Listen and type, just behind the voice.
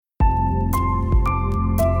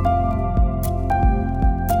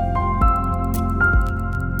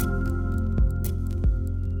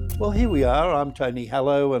Well, here we are. I'm Tony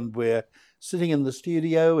Hallow, and we're sitting in the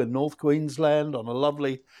studio in North Queensland on a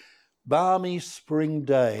lovely, balmy spring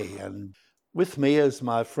day. And with me is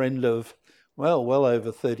my friend of, well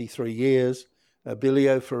over 33 years,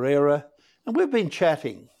 Abilio Ferreira. And we've been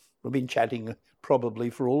chatting. We've been chatting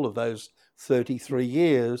probably for all of those 33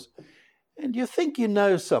 years. And you think you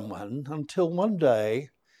know someone until one day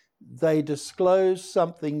they disclose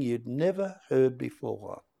something you'd never heard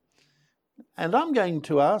before. And I'm going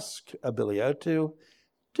to ask Abilio to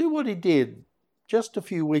do what he did just a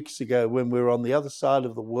few weeks ago when we were on the other side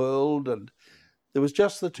of the world and there was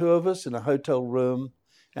just the two of us in a hotel room,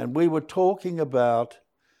 and we were talking about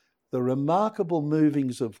the remarkable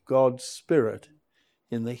movings of God's Spirit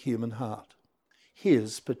in the human heart,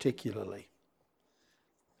 his particularly.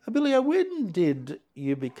 Abilio, when did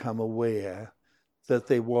you become aware that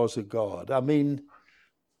there was a God? I mean,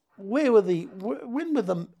 when were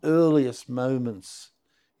the earliest moments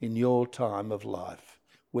in your time of life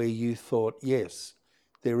where you thought, yes,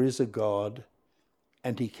 there is a God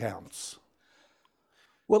and he counts?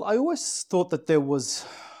 Well, I always thought that there was.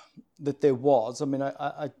 I mean,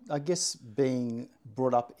 I guess being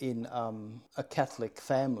brought up in a Catholic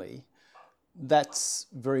family, that's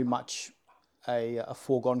very much a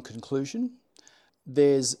foregone conclusion.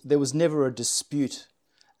 There was never a dispute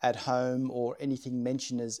at home or anything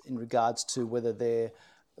mentioned as in regards to whether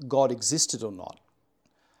God existed or not.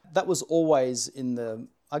 That was always in the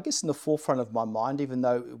forefront of my mind, even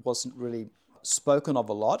though it wasn't really spoken of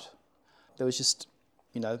a lot. There was just,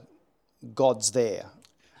 God's there.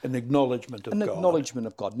 An acknowledgement of God. An acknowledgement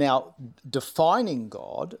of God. Now, defining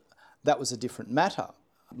God, that was a different matter.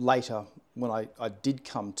 Later, when I did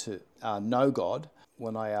come to know God,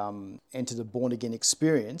 when I entered a born-again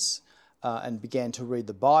experience and began to read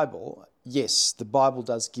the Bible, yes, the Bible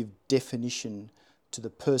does give definition to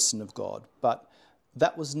the person of God, but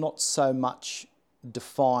that was not so much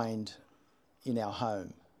defined in our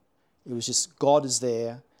home. It was just God is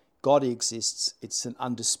there, God exists, it's an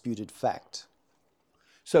undisputed fact.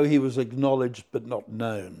 So he was acknowledged but not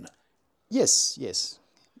known. Yes,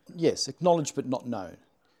 acknowledged but not known,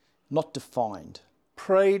 not defined.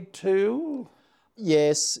 Prayed to?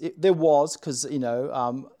 Yes, there was, because,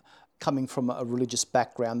 coming from a religious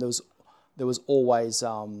background, there was always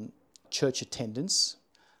church attendance.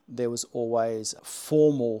 There was always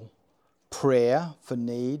formal prayer for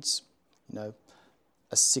needs,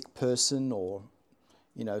 a sick person or,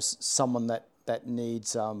 someone that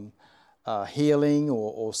needs healing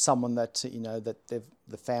or someone that, that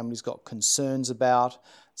the family's got concerns about.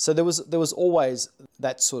 So there was always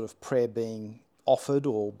that sort of prayer being offered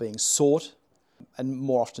or being sought. And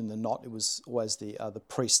more often than not, it was always the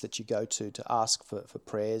priest that you go to ask for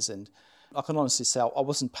prayers. And I can honestly say I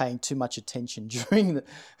wasn't paying too much attention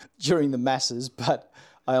during the masses, but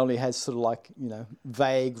I only had sort of like,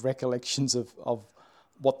 vague recollections of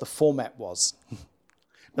what the format was.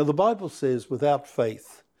 Now, the Bible says without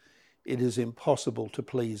faith, it is impossible to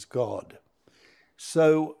please God.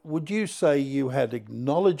 So would you say you had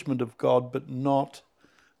acknowledgement of God, but not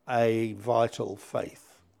a vital faith?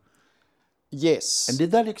 Yes. And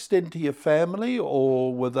did that extend to your family,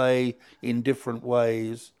 or were they in different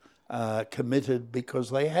ways committed because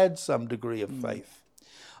they had some degree of faith?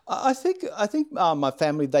 I think my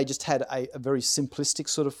family, they just had a very simplistic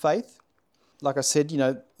sort of faith. Like I said,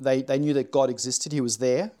 they knew that God existed, he was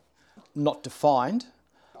there, not defined.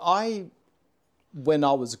 When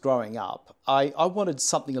I was growing up, I wanted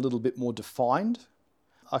something a little bit more defined.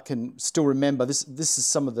 I can still remember, this is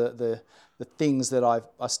some of the things that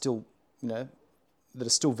I still, that are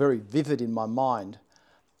still very vivid in my mind.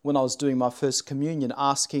 When I was doing my first communion,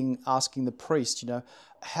 asking the priest,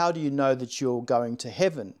 how do you know that you're going to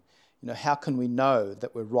heaven? How can we know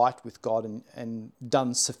that we're right with God and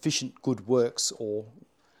done sufficient good works or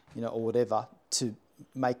whatever to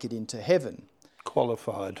make it into heaven?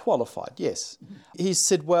 Qualified, yes. He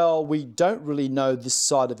said, well, we don't really know this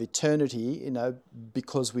side of eternity,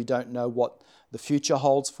 because we don't know what the future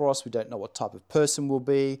holds for us. We don't know what type of person we'll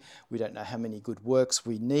be. We don't know how many good works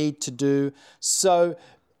we need to do. So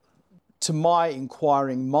to my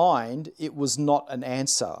inquiring mind, it was not an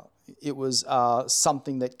answer. It was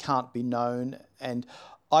something that can't be known. And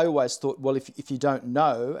I always thought, well, if you don't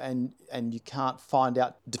know and you can't find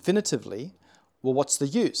out definitively, well, what's the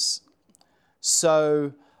use?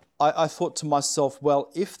 So I thought to myself,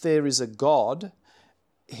 well, if there is a God,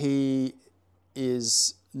 he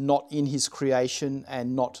is not in his creation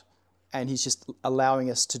and he's just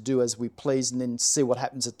allowing us to do as we please and then see what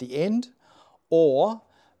happens at the end, or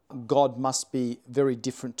God must be very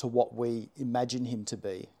different to what we imagine him to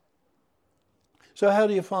be. So how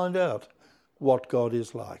do you find out what God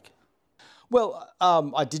is like? Well,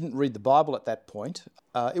 I didn't read the Bible at that point.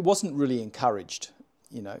 It wasn't really encouraged.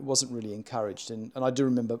 It wasn't really encouraged. And I do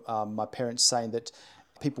remember my parents saying that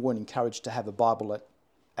people weren't encouraged to have a Bible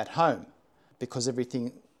at home because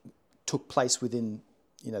everything took place within,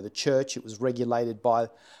 the church. It was regulated by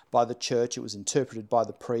the church. It was interpreted by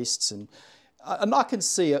the priests. And I can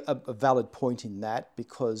see a valid point in that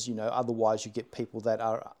because, otherwise you get people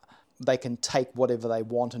they can take whatever they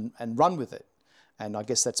want and run with it. And I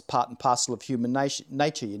guess that's part and parcel of human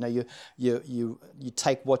nature. You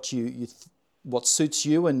take what suits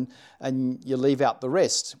you and you leave out the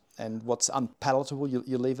rest. And what's unpalatable,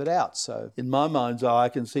 you leave it out. So in my mind's eye, I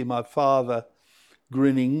can see my father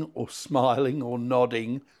grinning or smiling or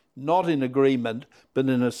nodding, not in agreement, but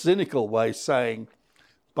in a cynical way, saying,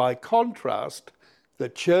 by contrast, the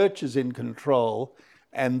church is in control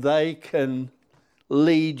and they can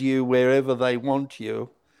lead you wherever they want you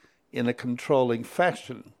in a controlling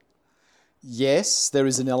fashion. Yes, there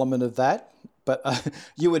is an element of that, but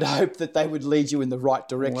you would hope that they would lead you in the right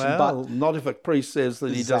direction. Well, not if a priest says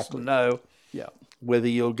that he doesn't know whether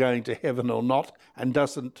you're going to heaven or not and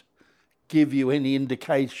doesn't give you any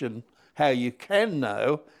indication how you can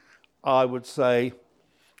know. I would say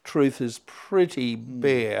truth is pretty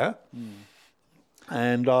bare.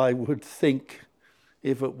 And I would think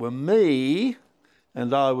if it were me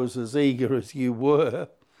and I was as eager as you were,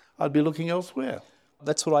 I'd be looking elsewhere.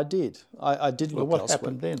 That's what I did. I did look what elsewhere.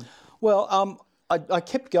 Happened then? Well, I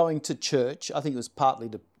kept going to church. I think it was partly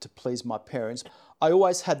to please my parents. I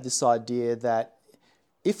always had this idea that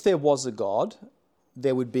if there was a God,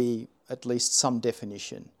 there would be at least some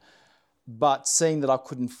definition. But seeing that I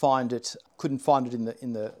couldn't find it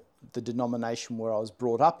in the denomination where I was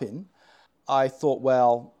brought up in, I thought,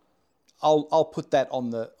 well, I'll put that on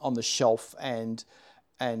the shelf and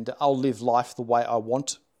I'll live life the way I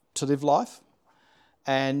want to live life.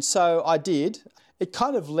 And so I did. It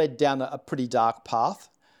kind of led down a pretty dark path.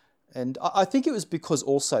 And I think it was because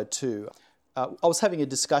also too, I was having a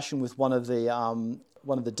discussion with one of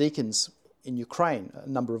the deacons in Ukraine a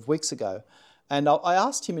number of weeks ago. And I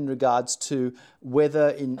asked him in regards to whether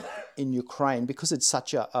in Ukraine, because it's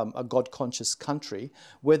such a God-conscious country,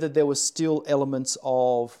 whether there were still elements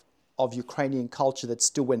of Ukrainian culture that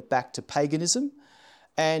still went back to paganism.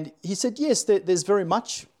 And he said, yes, there's very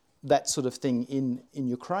much that sort of thing in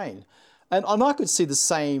Ukraine. And I could see the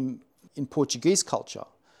same in Portuguese culture.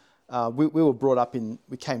 We were brought up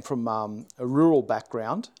we came from a rural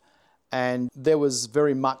background, and there was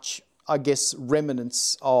very much, I guess,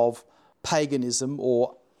 remnants of paganism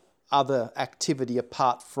or other activity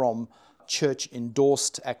apart from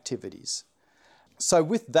church-endorsed activities. So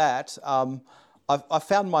with that, I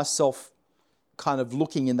found myself kind of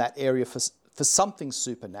looking in that area for something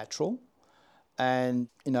supernatural, and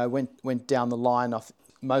went down the line.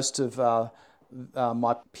 Most of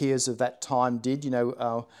my peers of that time did,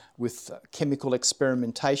 with chemical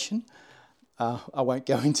experimentation. I won't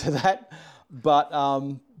go into that, but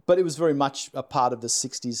it was very much a part of the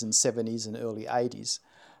 60s and 70s and early 80s.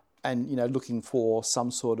 And, looking for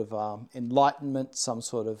some sort of enlightenment, some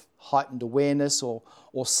sort of heightened awareness or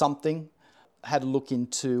something. Had a look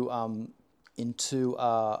into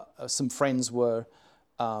some friends were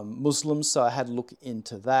Muslims, so I had a look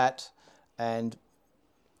into that and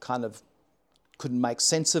kind of couldn't make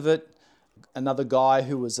sense of it. Another guy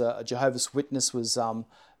who was a Jehovah's Witness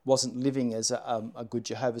wasn't living as a good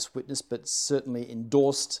Jehovah's Witness, but certainly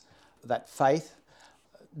endorsed that faith.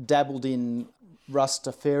 Dabbled in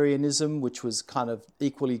Rastafarianism, which was kind of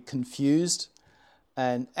equally confused,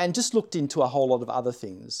 and just looked into a whole lot of other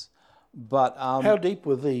things. But how deep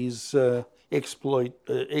were these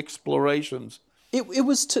explorations? It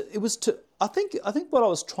was to. I think what I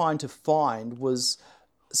was trying to find was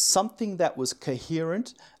something that was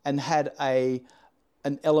coherent and had an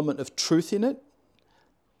element of truth in it.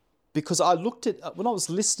 Because I looked at, when I was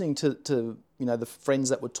listening to the friends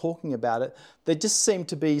that were talking about it, there just seemed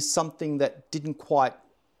to be something that didn't quite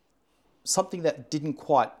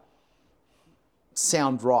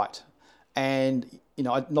sound right. And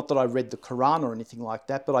not that I read the Quran or anything like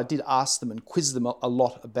that, but I did ask them and quiz them a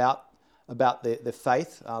lot about their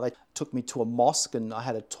faith. They took me to a mosque and I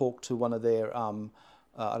had to talk to one of their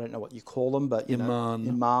I don't know what you call them, but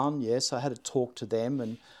Imam. Yes, I had to talk to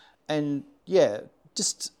them and yeah,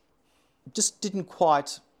 just didn't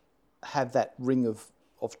quite have that ring of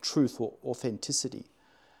truth or authenticity,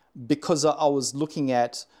 because I was looking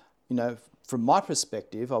at, from my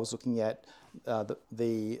perspective, I was looking at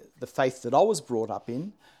the faith that I was brought up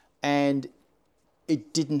in, and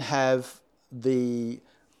it didn't have the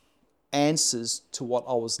answers to what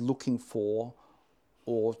I was looking for,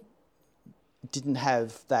 or didn't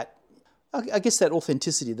have that, I guess, that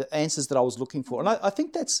authenticity, the answers that I was looking for. And I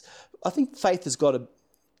think faith has got to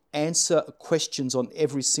answer questions on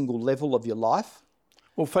every single level of your life.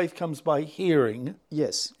 Well, faith comes by hearing.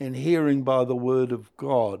 Yes. And hearing by the word of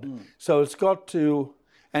God. So it's got to,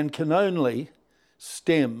 and can only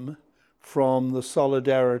stem from the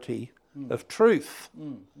solidarity of truth.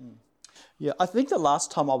 Yeah, I think the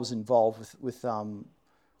last time I was involved with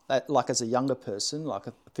like as a younger person, like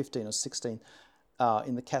a 15 or 16,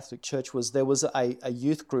 in the Catholic Church, there was a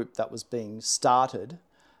youth group that was being started.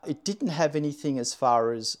 It didn't have anything as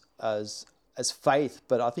far as faith,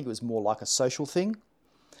 but I think it was more like a social thing.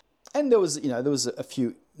 And there was a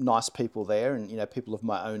few nice people there, and people of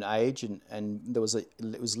my own age, and it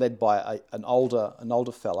was led by an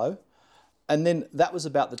older fellow. And then that was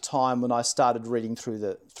about the time when I started reading through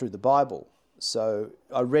the Bible. So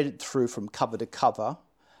I read it through from cover to cover.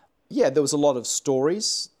 Yeah, there was a lot of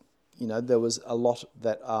stories. There was a lot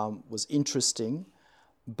that was interesting.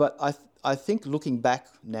 But I think looking back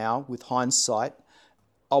now with hindsight,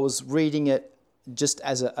 I was reading it just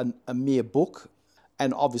as a mere book.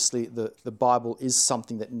 And obviously the Bible is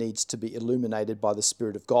something that needs to be illuminated by the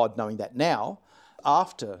Spirit of God, knowing that now,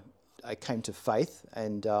 after I came to faith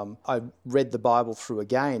and I read the Bible through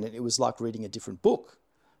again, and it was like reading a different book.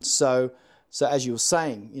 So as you were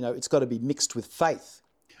saying, it's got to be mixed with faith.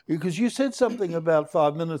 Because you said something about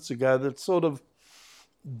 5 minutes ago that sort of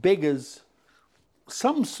beggars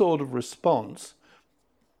some sort of response,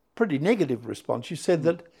 pretty negative response. You said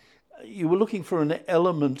that you were looking for an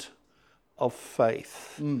element of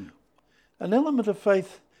faith. An element of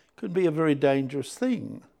faith could be a very dangerous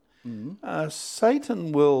thing.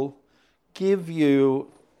 Satan will give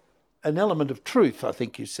you an element of truth, I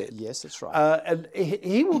think you said. Yes, that's right. And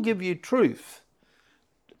he will give you truth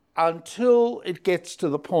until it gets to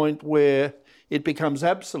the point where it becomes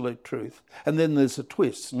absolute truth, and then there's a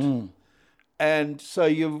twist. And so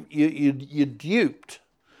you're duped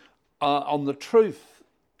on the truth,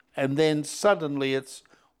 and then suddenly it's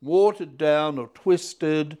watered down or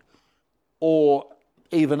twisted or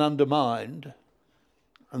even undermined.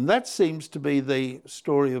 And that seems to be the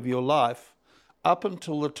story of your life up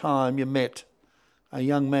until the time you met a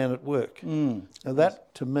young man at work. Now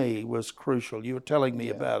that, to me, was crucial. You were telling me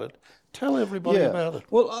about it. Tell everybody about it.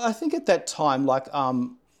 Well, I think at that time,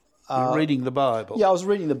 You're reading the Bible. Yeah, I was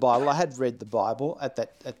reading the Bible. I had read the Bible at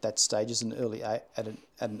that stage as an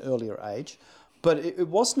earlier age. But it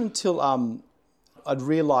wasn't until I'd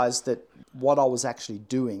realised that what I was actually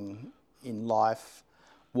doing in life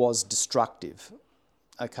was destructive.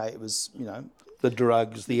 Okay, it was, The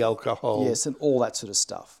drugs, the alcohol. Yes, and all that sort of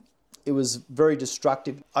stuff. It was very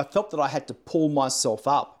destructive. I felt that I had to pull myself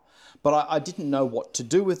up, but I didn't know what to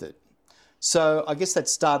do with it. So I guess that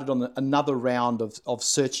started on another round of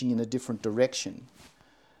searching in a different direction.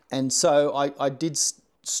 And so I did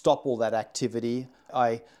stop all that activity.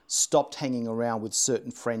 I stopped hanging around with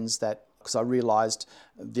certain friends because I realised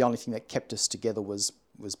the only thing that kept us together was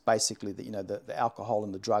basically the alcohol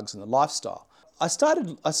and the drugs and the lifestyle. I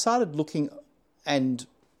started looking, and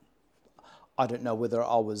I don't know whether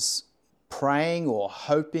I was praying or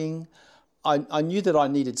hoping. I knew that I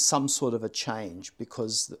needed some sort of a change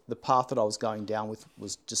because the path that I was going down with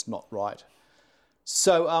was just not right.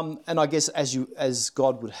 So, and I guess as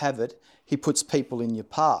God would have it, He puts people in your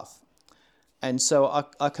path. And so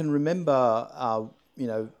I can remember,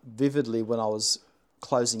 vividly when I was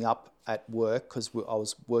closing up at work, because I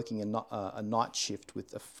was working a night shift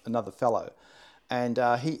with another fellow, and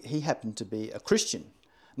he happened to be a Christian,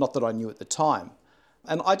 not that I knew at the time.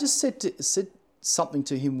 And I just said something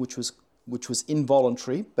to him which was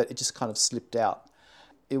involuntary, but it just kind of slipped out.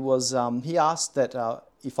 It was he asked that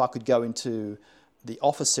if I could go into the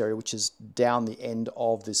office area, which is down the end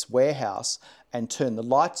of this warehouse, and turn the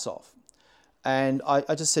lights off. And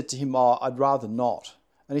I just said to him, I'd rather not.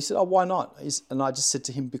 And he said, why not? And I just said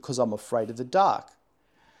to him, because I'm afraid of the dark.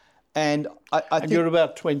 And I think you're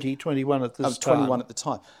about 20, 21 at this time. I was 21 at the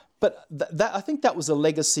time. But I think that was a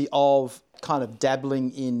legacy of kind of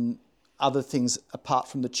dabbling in other things apart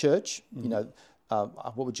from the church.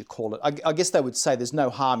 What would you call it? I guess they would say there's no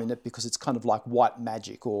harm in it because it's kind of like white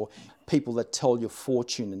magic, or people that tell your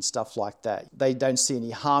fortune and stuff like that. They don't see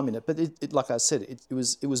any harm in it. But it like I said, it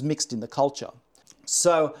was mixed in the culture.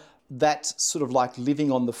 So that sort of like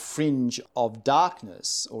living on the fringe of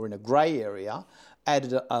darkness or in a grey area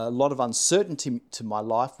added a lot of uncertainty to my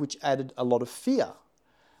life, which added a lot of fear.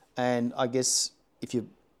 And I guess if you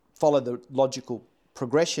follow the logical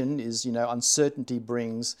progression is, uncertainty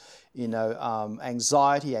brings,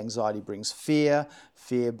 anxiety. Anxiety brings fear.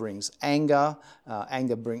 Fear brings anger.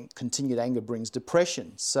 Continued anger brings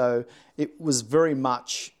depression. So it was very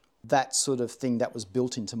much that sort of thing that was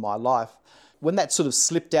built into my life. When that sort of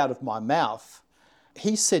slipped out of my mouth,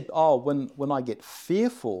 he said, when I get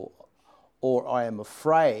fearful or I am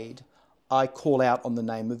afraid, I call out on the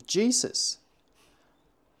name of Jesus.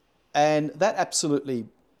 And that absolutely,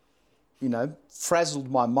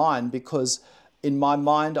 frazzled my mind, because in my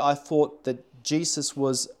mind I thought that Jesus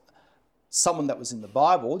was someone that was in the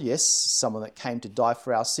Bible, yes, someone that came to die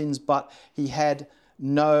for our sins, but he had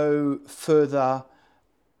no further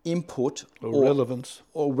input or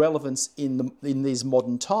relevance in these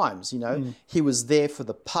modern times. He was there for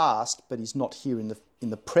the past, but he's not here in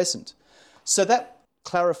the present. So that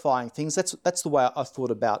clarifying things, that's the way I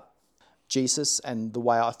thought about Jesus and the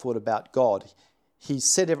way I thought about God. He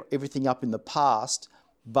set everything up in the past,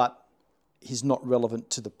 but he's not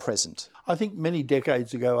relevant to the present. I think many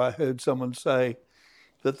decades ago I heard someone say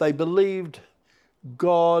that they believed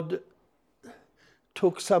God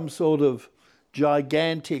took some sort of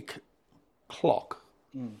gigantic clock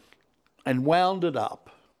and wound it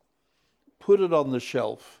up, put it on the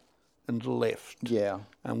shelf and left. Yeah.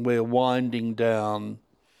 And we're winding down.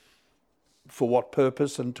 For what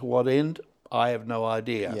purpose and to what end, I have no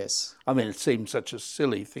idea. Yes. I mean, it seems such a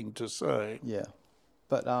silly thing to say. Yeah.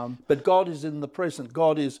 But God is in the present.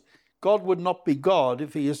 God would not be God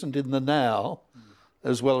if he isn't in the now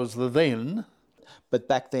as well as the then. But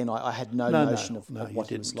back then I had no notion of what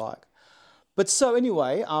he was like. But so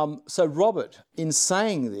anyway, so Robert, in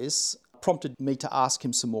saying this, prompted me to ask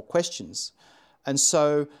him some more questions. And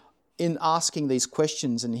so in asking these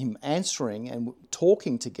questions and him answering and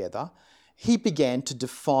talking together, he began to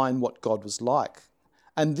define what God was like.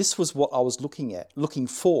 And this was what I was looking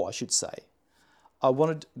for, I should say. I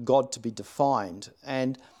wanted God to be defined.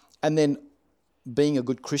 And then, being a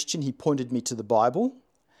good Christian, he pointed me to the Bible.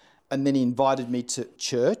 And then he invited me to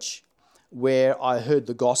church, where I heard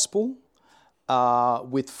the gospel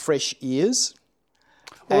with fresh ears.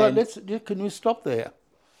 All right, can we stop there?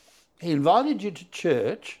 He invited you to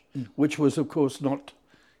church, which was, of course, not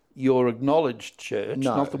your acknowledged church,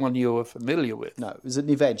 not the one you were familiar with. No, it was an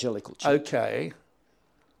evangelical church. Okay.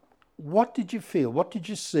 What did you feel? What did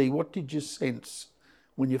you see? What did you sense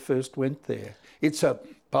when you first went there? It's a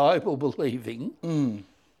Bible-believing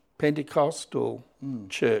Pentecostal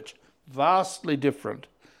church, vastly different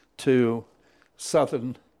to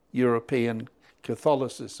Southern European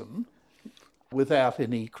Catholicism, without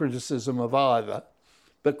any criticism of either,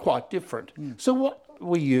 but quite different. So what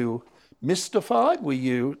were you mystified? Were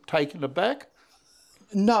you taken aback?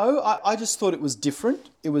 No, I just thought it was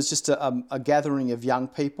different. It was just a gathering of young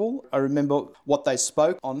people. I remember what they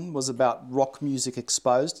spoke on was about rock music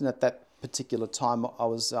exposed, and at that particular time I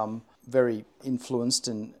was very influenced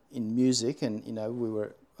in music, and we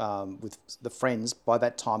were with the friends. By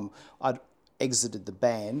that time I'd exited the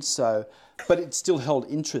band, but it still held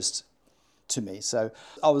interest to me. So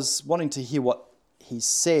I was wanting to hear what he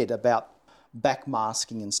said about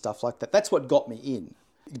backmasking and stuff like that. That's what got me in.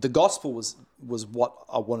 The gospel was what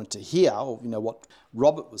I wanted to hear, or what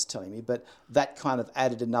Robert was telling me, but that kind of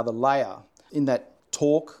added another layer. In that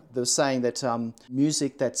talk, they were saying that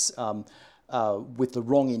music that's with the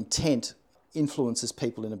wrong intent influences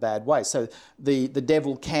people in a bad way. So the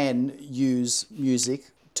devil can use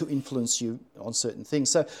music to influence you on certain things.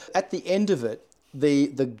 So at the end of it,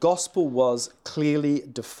 the gospel was clearly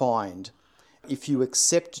defined. If you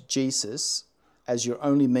accept Jesus as your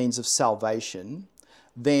only means of salvation,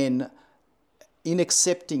 then in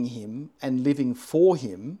accepting him and living for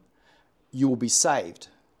him, you will be saved.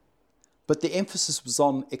 But the emphasis was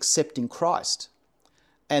on accepting Christ.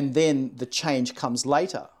 And then the change comes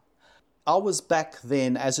later. I was back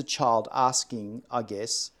then as a child asking, I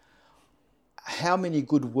guess, how many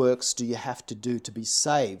good works do you have to do to be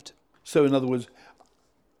saved? So in other words,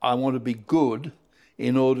 I want to be good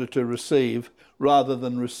in order to receive, rather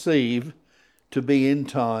than receive to be in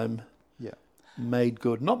time made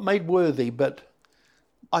good. Not made worthy, but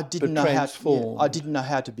I didn't know transformed. I didn't know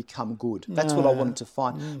how to become good. That's what I wanted to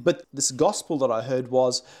find. But this gospel that I heard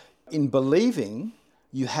was, in believing,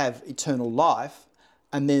 you have eternal life,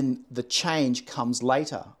 and then the change comes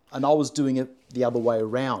later. And I was doing it the other way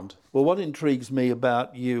around. Well, what intrigues me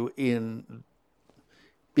about you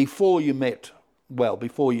before you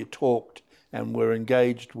talked and were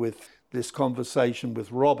engaged with this conversation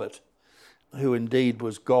with Robert, who indeed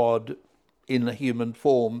was God in a human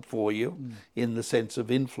form for you, in the sense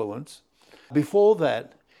of influence. Before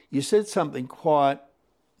that, you said something quite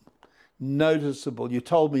noticeable. You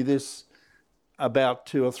told me this about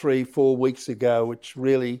 2 or 3, 4 weeks ago, which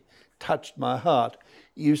really touched my heart.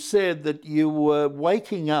 You said that you were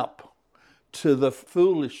waking up to the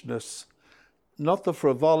foolishness, not the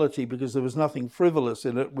frivolity, because there was nothing frivolous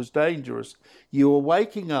in it, it was dangerous. You were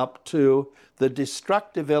waking up to the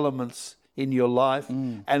destructive elements in your life,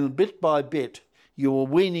 and bit by bit, you were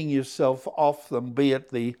weaning yourself off them, be it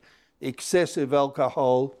the excessive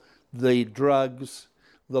alcohol, the drugs,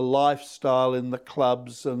 the lifestyle in the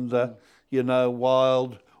clubs, and the,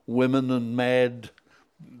 wild women and mad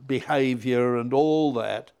behaviour and all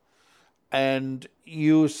that. And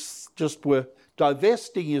you just were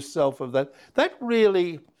divesting yourself of that. That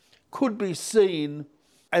really could be seen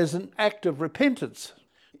as an act of repentance,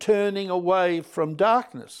 turning away from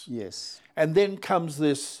darkness. Yes. And then comes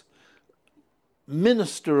this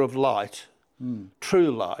minister of light,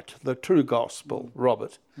 true light, the true gospel,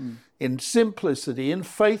 Robert, in simplicity, in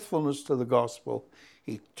faithfulness to the gospel.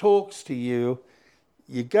 He talks to you,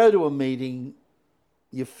 you go to a meeting,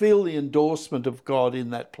 you feel the endorsement of God in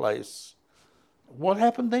that place. What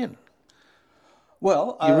happened then?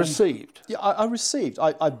 Well, you received. Yeah, I received.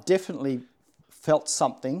 I definitely felt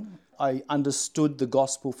something. I understood the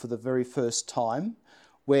gospel for the very first time,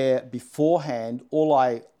 where beforehand,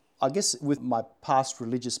 I guess with my past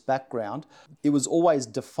religious background, it was always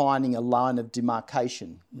defining a line of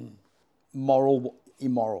demarcation. Moral,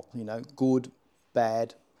 immoral, good,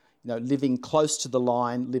 bad, living close to the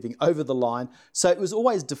line, living over the line. So it was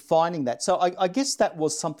always defining that. So I guess that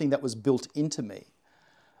was something that was built into me.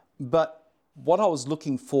 But what I was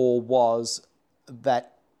looking for was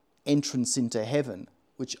that entrance into heaven,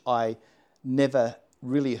 which I never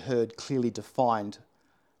really heard clearly defined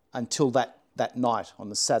until that night on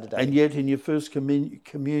the Saturday. And yet in your first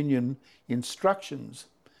communion instructions,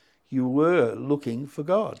 you were looking for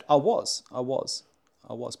God. I was.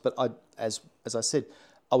 But as I said,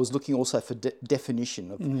 I was looking also for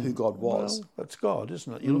definition of who God was. Well, that's God,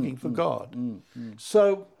 isn't it? You're looking for God.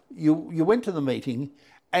 So you went to the meeting,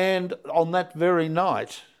 and on that very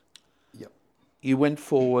night, you went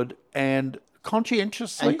forward and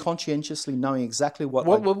conscientiously knowing exactly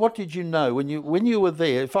what did you know when you were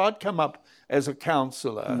there? If I'd come up as a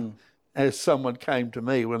counsellor, as someone came to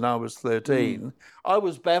me when I was 13, I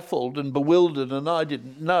was baffled and bewildered, and I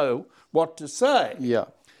didn't know what to say. Yeah.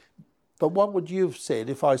 But what would you have said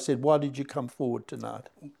if I said, why did you come forward tonight?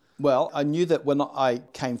 Well, I knew that when I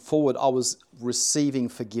came forward, I was receiving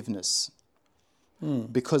forgiveness.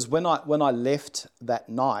 Because when I left that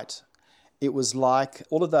night, it was like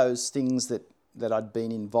all of those things that I'd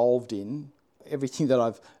been involved in, everything that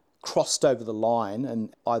I've crossed over the line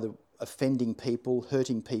and either offending people,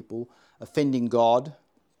 hurting people, offending God,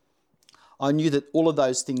 I knew that all of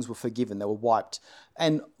those things were forgiven, they were wiped.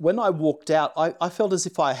 And when I walked out, I felt as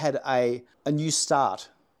if I had a new start.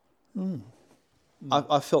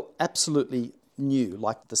 I felt absolutely new,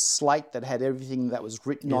 like the slate that had everything that was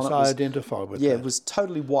written on it. Yes, I identify with that. Yeah, it was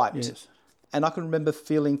totally wiped. Yes. And I can remember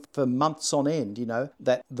feeling for months on end,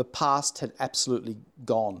 that the past had absolutely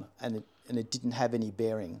gone and it didn't have any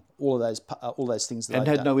bearing. All those things that and I'd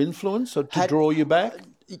had done. no influence or to draw you back?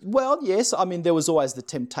 Well, yes. I mean, there was always the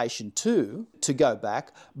temptation to go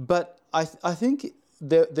back, but I think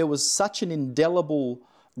there was such an indelible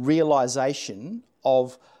realisation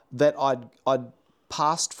of that I'd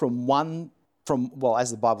passed from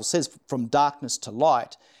as the Bible says, from darkness to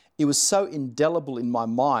light. It was so indelible in my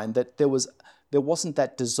mind that there wasn't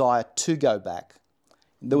that desire to go back.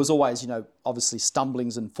 There was always, obviously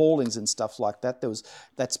stumblings and fallings and stuff like that.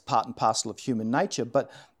 That's part and parcel of human nature. But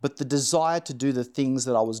the desire to do the things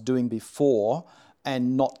that I was doing before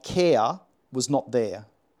and not care was not there.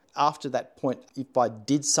 After that point, if I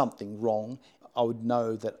did something wrong, I would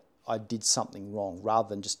know that I did something wrong rather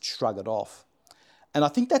than just shrug it off. And I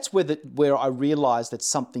think that's where I realised that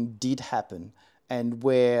something did happen, and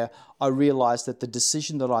where I realised that the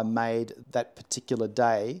decision that I made that particular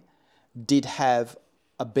day did have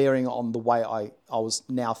a bearing on the way I was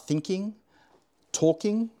now thinking,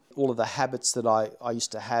 talking. All of the habits that I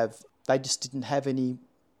used to have, they just didn't have any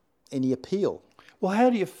appeal. Well, how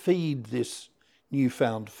do you feed this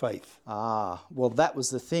newfound faith? Well, that was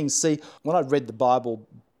the thing. See, when I read the Bible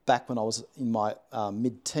back when I was in my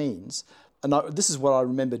mid-teens, and this is what I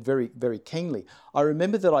remembered very, very keenly. I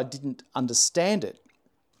remember that I didn't understand it.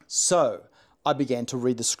 So I began to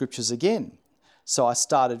read the scriptures again. So I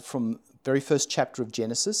started from the very first chapter of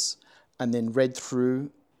Genesis and then read through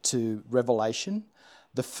to Revelation.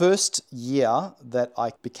 The first year that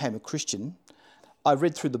I became a Christian, I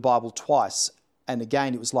read through the Bible twice. And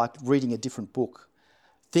again, it was like reading a different book.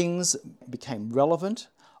 Things became relevant.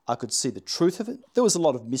 I could see the truth of it. There was a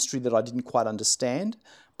lot of mystery that I didn't quite understand,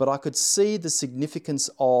 but I could see the significance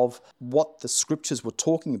of what the scriptures were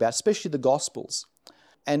talking about, especially the Gospels.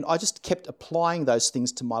 And I just kept applying those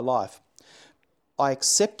things to my life. I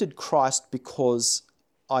accepted Christ because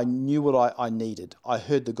I knew what I needed. I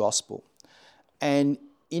heard the gospel. And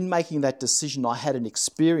in making that decision, I had an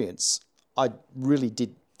experience. I really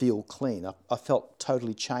did feel clean. I felt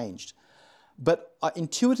totally changed. But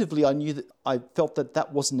intuitively, I knew that I felt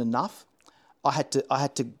that wasn't enough. I had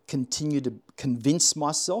to continue to convince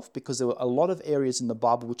myself because there were a lot of areas in the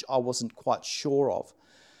Bible which I wasn't quite sure of.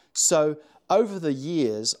 So over the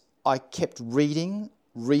years, I kept reading,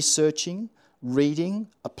 researching,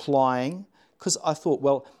 applying, because I thought,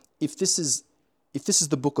 well, if this is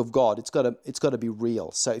the book of God, it's got to be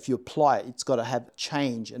real. So if you apply it, it's got to have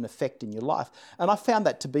change and effect in your life. And I found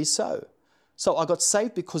that to be so. So I got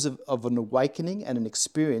saved because of an awakening and an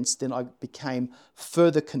experience. Then I became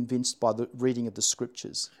further convinced by the reading of the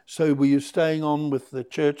scriptures. So were you staying on with the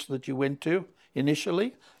church that you went to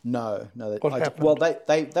initially? No. What happened? Well,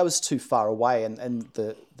 they was too far away, and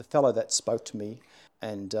the fellow that spoke to me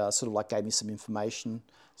and sort of like gave me some information,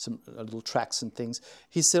 some little tracts and things.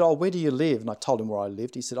 He said, "Oh, where do you live?" And I told him where I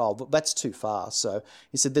lived. He said, "Oh, well, that's too far." So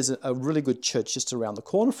he said, "There's a really good church just around the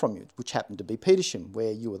corner from you," which happened to be Petersham,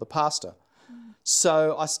 where you were the pastor.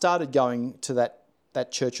 So I started going to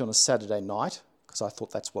that church on a Saturday night because I thought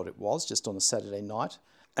that's what it was, just on a Saturday night,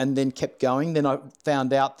 and then kept going. Then I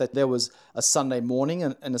found out that there was a Sunday morning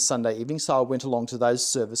and a Sunday evening, so I went along to those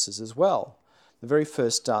services as well. The very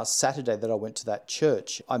first Saturday that I went to that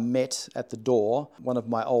church, I met at the door one of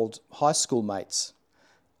my old high school mates,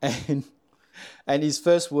 and his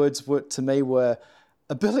first words to me were,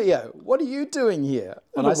 "Abilio, what are you doing here?"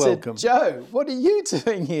 And I said, "Joe, what are you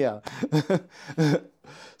doing here?"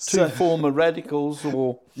 Two former radicals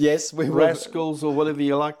or yes, we were rascals or whatever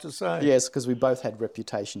you like to say. Yes, because we both had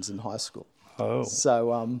reputations in high school. Oh.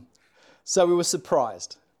 So we were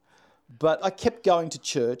surprised. But I kept going to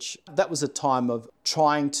church. That was a time of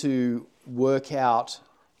trying to work out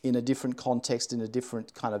in a different context, in a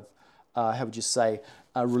different kind of, how would you say,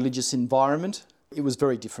 a religious environment. It was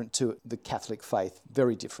very different to the Catholic faith,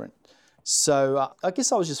 very different. So I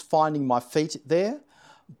guess I was just finding my feet there,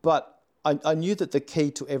 but I knew that the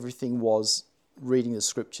key to everything was reading the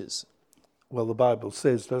scriptures. Well, the Bible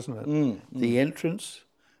says, doesn't it? The entrance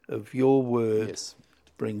of your word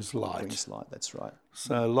brings light. Brings light, that's right.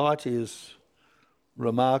 So light is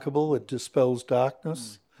remarkable. It dispels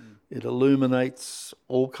darkness. It illuminates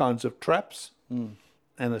all kinds of traps, and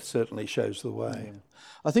it certainly shows the way. Yeah.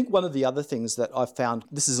 I think one of the other things that I found,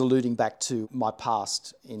 this is alluding back to my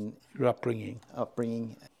past in your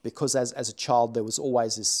upbringing, because as a child there was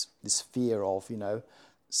always this fear of,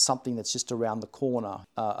 something that's just around the corner,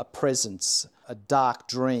 a presence, a dark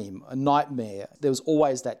dream, a nightmare. There was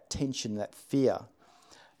always that tension, that fear.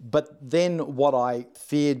 But then what I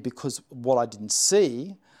feared, because what I didn't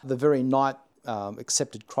see, the very night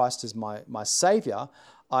accepted Christ as my saviour,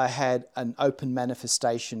 I had an open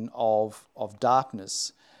manifestation of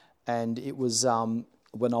darkness. And it was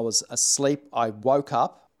when I was asleep, I woke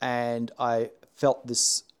up and I felt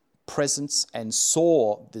this presence and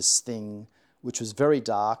saw this thing, which was very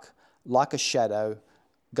dark, like a shadow,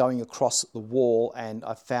 going across the wall, and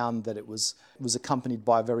I found that it was accompanied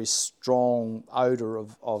by a very strong odour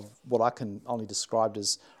of what I can only describe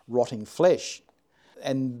as rotting flesh.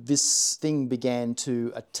 And this thing began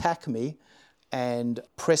to attack me and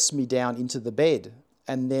press me down into the bed.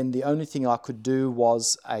 And then the only thing I could do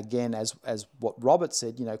was, again, as what Robert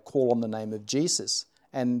said, call on the name of Jesus.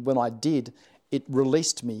 And when I did, it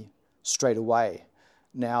released me straight away.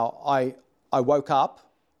 Now, I woke up.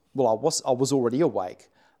 Well, I was already awake,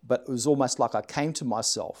 but it was almost like I came to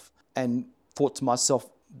myself and thought to myself,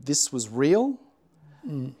 this was real.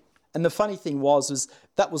 And the funny thing was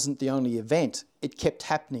that wasn't the only event. It kept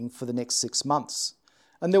happening for the next 6 months.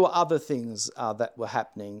 And there were other things that were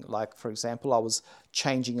happening. Like, for example, I was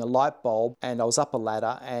changing a light bulb and I was up a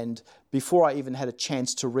ladder, and before I even had a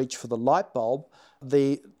chance to reach for the light bulb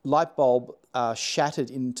shattered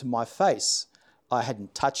into my face. I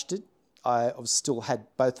hadn't touched it. I still had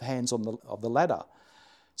both hands on the ladder.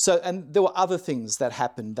 So, and there were other things that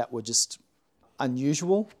happened that were just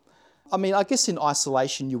unusual. I mean, I guess in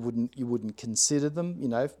isolation you wouldn't consider them,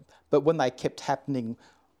 but when they kept happening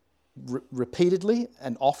repeatedly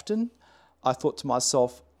and often, I thought to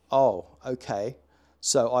myself, oh, okay,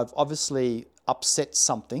 so I've obviously upset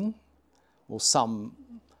something, or some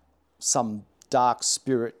dark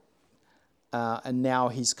spirit, and now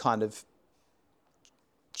he's kind of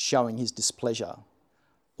showing his displeasure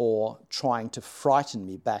or trying to frighten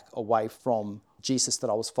me back away from Jesus that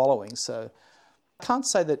I was following. So I can't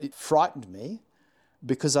say that it frightened me,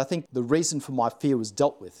 because I think the reason for my fear was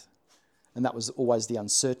dealt with, and that was always the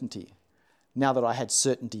uncertainty. Now that I had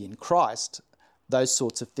certainty in Christ, those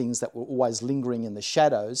sorts of things that were always lingering in the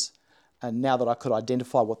shadows, and now that I could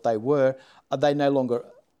identify what they were, they no longer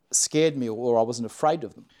scared me, or I wasn't afraid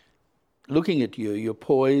of them. Looking at you, you're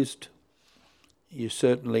poised. You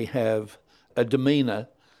certainly have a demeanour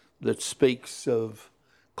that speaks of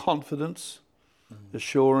confidence,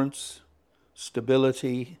 assurance,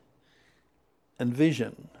 stability, and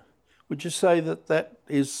vision. Would you say that that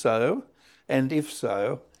is so? And if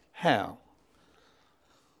so, how?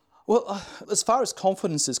 Well, as far as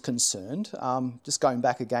confidence is concerned, just going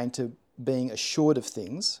back again to being assured of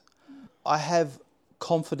things, I have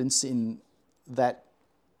confidence in that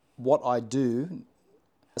what I do,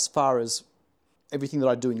 as far as everything that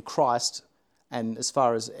I do in Christ, and as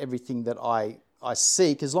far as everything that I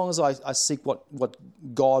seek, as long as I seek what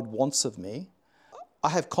God wants of me, I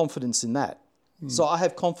have confidence in that. So I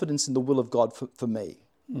have confidence in the will of God for me.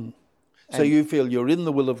 So you feel you're in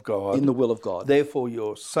the will of God. In the will of God. Therefore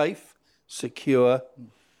you're safe, secure,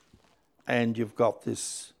 and you've got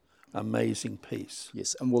this amazing peace.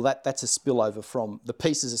 Yes, and well, that's a spillover from, the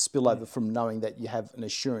peace is a spillover from knowing that you have an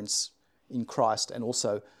assurance in Christ,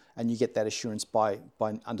 and you get that assurance by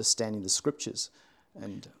understanding the Scriptures.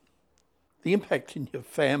 And the impact in your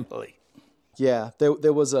family. Yeah,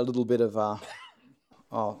 there was a little bit of, I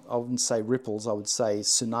wouldn't say ripples, I would say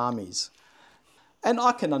tsunamis. And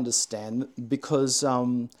I can understand, because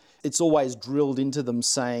it's always drilled into them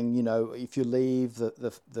saying, if you leave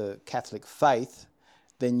the Catholic faith,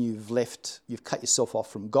 then you've cut yourself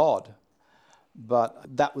off from God.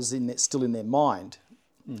 But that was still in their mind.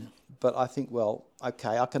 But I think, well,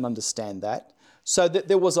 okay, I can understand that. So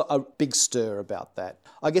there was a big stir about that.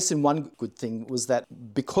 I guess in one good thing was that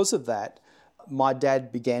because of that, my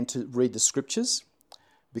dad began to read the Scriptures,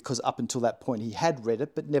 because up until that point he had read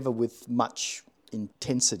it, but never with much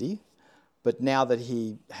intensity. But now that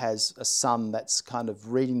he has a son that's kind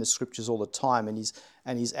of reading the Scriptures all the time, and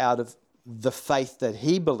he's out of the faith that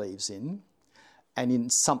he believes in and in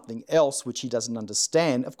something else which he doesn't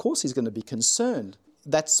understand, of course he's going to be concerned.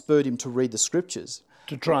 That spurred him to read the Scriptures.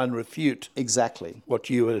 To try and refute exactly what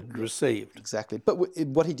you had received. Exactly. But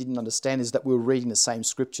what he didn't understand is that we were reading the same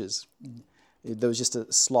Scriptures. There was just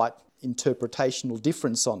a slight interpretational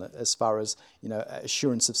difference on it as far as,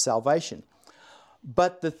 assurance of salvation.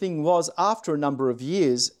 But the thing was, after a number of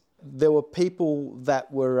years, there were people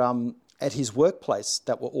that were at his workplace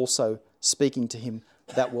that were also speaking to him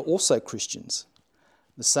that were also Christians.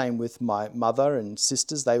 The same with my mother and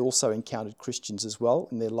sisters. They also encountered Christians as well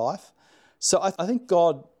in their life. So I think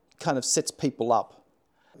God kind of sets people up.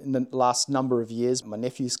 In the last number of years, my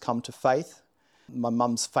nephew's come to faith. My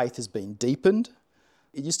mum's faith has been deepened.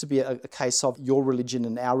 It used to be a case of your religion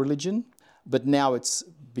and our religion, but now it's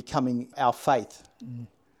becoming our faith.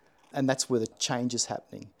 And that's where the change is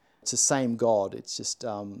happening. It's the same God. It's just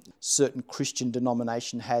certain Christian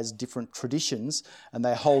denomination has different traditions, and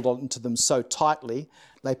they hold on to them so tightly,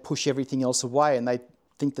 they push everything else away, and they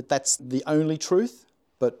think that that's the only truth.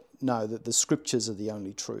 But no, that the Scriptures are the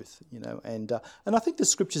only truth, And I think the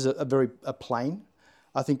Scriptures are very plain.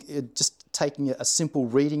 I think just taking a simple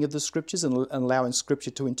reading of the Scriptures and allowing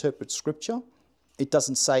Scripture to interpret Scripture, it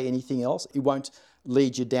doesn't say anything else. It won't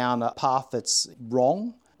lead you down a path that's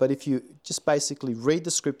wrong. But if you just basically read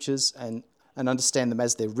the Scriptures and understand them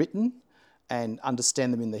as they're written, and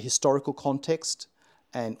understand them in the historical context,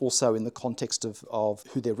 and also in the context of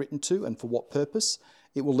who they're written to and for what purpose,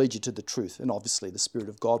 it will lead you to the truth. And obviously the Spirit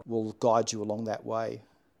of God will guide you along that way.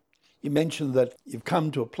 You mentioned that you've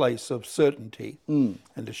come to a place of certainty and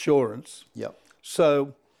assurance. Yep.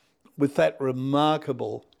 So with that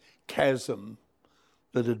remarkable chasm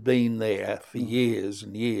that had been there for years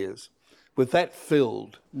and years, with that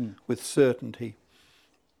filled with certainty,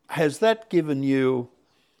 has that given you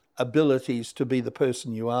abilities to be the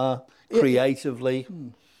person you are creatively?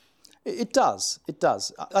 It does. It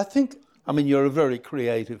does. I think... I mean, you're a very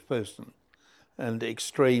creative person and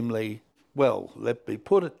extremely, well, let me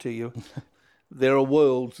put it to you, there are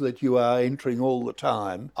worlds that you are entering all the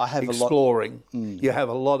time, exploring. You have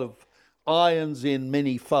a lot of irons in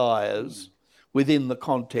many fires within the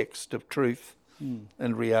context of truth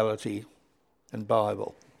and reality and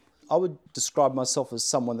Bible. I would describe myself as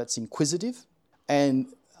someone that's inquisitive, and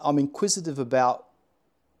I'm inquisitive about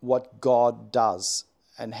what God does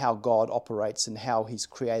and how God operates and how He's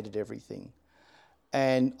created everything.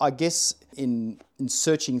 And I guess in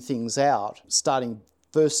searching things out, starting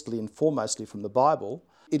firstly and foremostly from the Bible,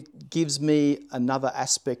 it gives me another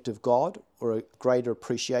aspect of God, or a greater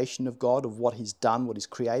appreciation of God, of what He's done, what He's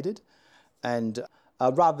created, and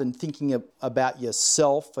rather than thinking about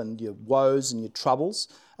yourself and your woes and your troubles.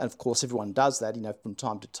 And of course, everyone does that, from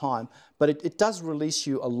time to time. But it does release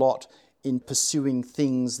you a lot in pursuing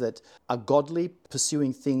things that are godly,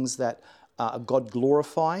 pursuing things that are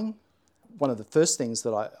God-glorifying. One of the first things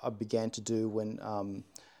that I began to do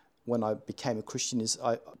when I became a Christian is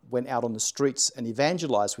I went out on the streets and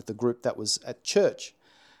evangelized with the group that was at church.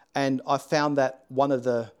 And I found that one of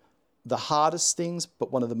the hardest things,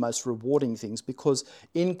 but one of the most rewarding things, because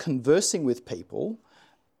in conversing with people,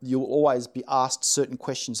 you'll always be asked certain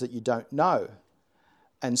questions that you don't know.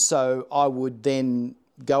 And so I would then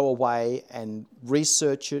go away and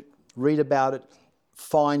research it, read about it,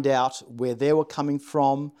 find out where they were coming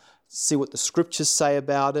from, see what the scriptures say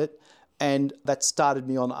about it. And that started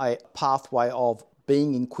me on a pathway of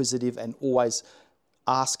being inquisitive and always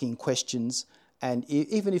asking questions. And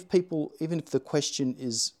even if the question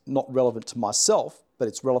is not relevant to myself, but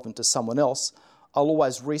it's relevant to someone else, I'll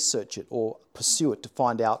always research it or pursue it to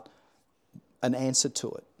find out an answer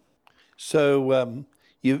to it. So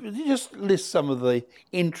you just list some of the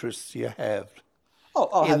interests you have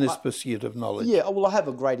in this pursuit of knowledge. Yeah, well, I have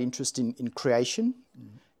a great interest in creation.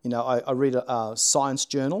 I read science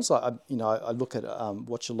journals. I look at,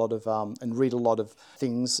 watch a lot of, and read a lot of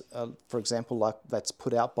things, for example, like that's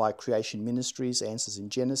put out by Creation Ministries, Answers in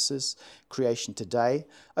Genesis, Creation Today.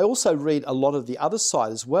 I also read a lot of the other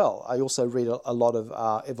side as well. I also read a lot of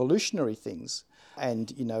evolutionary things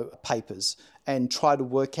and, papers, and try to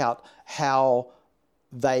work out how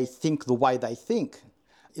they think the way they think.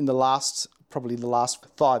 In probably the last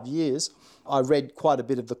 5 years, I read quite a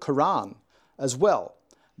bit of the Quran as well,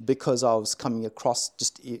 because I was coming across,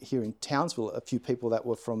 just here in Townsville, a few people that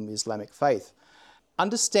were from the Islamic faith.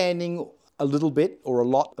 Understanding a little bit or a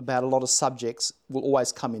lot about a lot of subjects will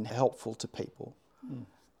always come in helpful to people.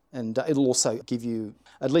 And it'll also give you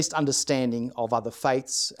at least understanding of other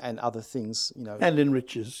faiths and other things, And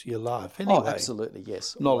enriches your life anyway. Oh, absolutely,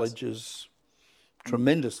 yes. Knowledge is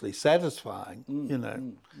tremendously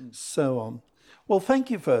satisfying, so on. Well, thank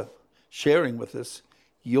you for sharing with us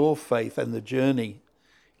your faith and the journey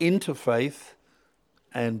into faith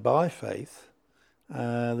and by faith.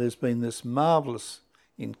 There's been this marvellous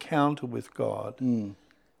encounter with God. And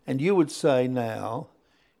you would say now,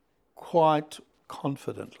 quite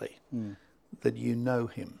confidently, that you know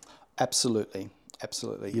him. Absolutely,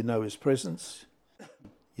 absolutely. You know his presence,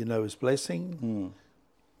 you know his blessing,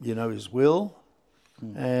 you know his will,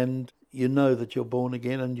 and you know that you're born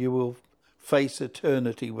again and you will face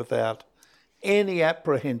eternity without any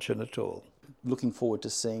apprehension at all. Looking forward to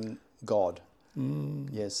seeing God.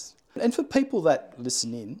 Yes. And for people that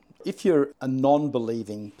listen in, if you're a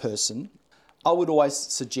non-believing person, I would always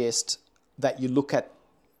suggest that you look at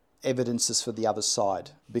evidences for the other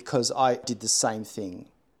side, because I did the same thing.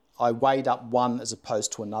 I weighed up one as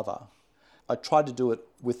opposed to another. I tried to do it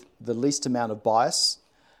with the least amount of bias,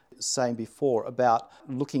 saying before about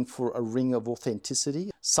looking for a ring of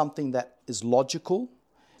authenticity, something that is logical,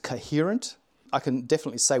 coherent. I can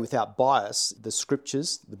definitely say without bias, the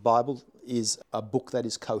scriptures, the Bible, is a book that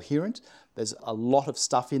is coherent. There's a lot of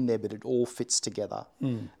stuff in there, but it all fits together.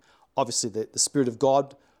 Obviously, the Spirit of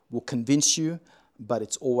God will convince you, but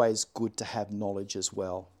it's always good to have knowledge as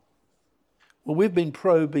well. Well, we've been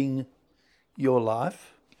probing your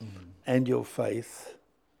life and your faith.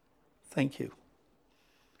 Thank you,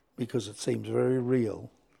 because it seems very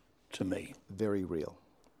real to me. Very real.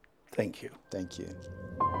 Thank you. Thank you.